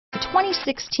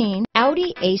2016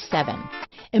 Audi A7.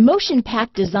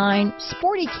 Emotion-packed design,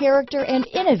 sporty character, and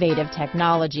innovative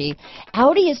technology,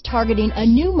 Audi is targeting a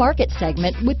new market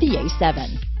segment with the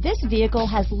A7. This vehicle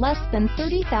has less than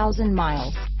 30,000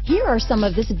 miles. Here are some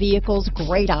of this vehicle's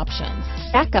great options: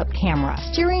 backup camera,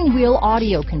 steering wheel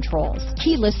audio controls,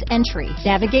 keyless entry,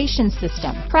 navigation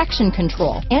system, traction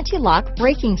control, anti-lock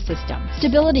braking system,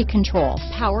 stability control,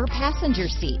 power passenger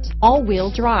seat, all-wheel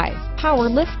drive, power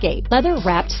liftgate,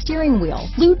 leather-wrapped steering wheel,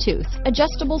 Bluetooth,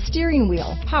 adjustable steering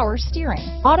wheel, power steering,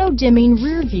 auto-dimming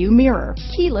rear view mirror,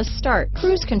 keyless start,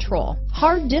 cruise control,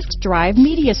 hard disk drive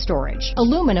media storage,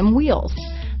 aluminum wheels.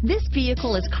 This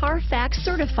vehicle is Carfax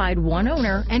certified one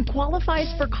owner and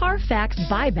qualifies for Carfax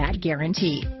buyback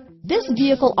guarantee. This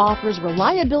vehicle offers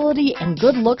reliability and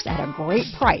good looks at a great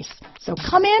price. So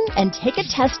come in and take a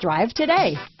test drive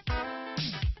today.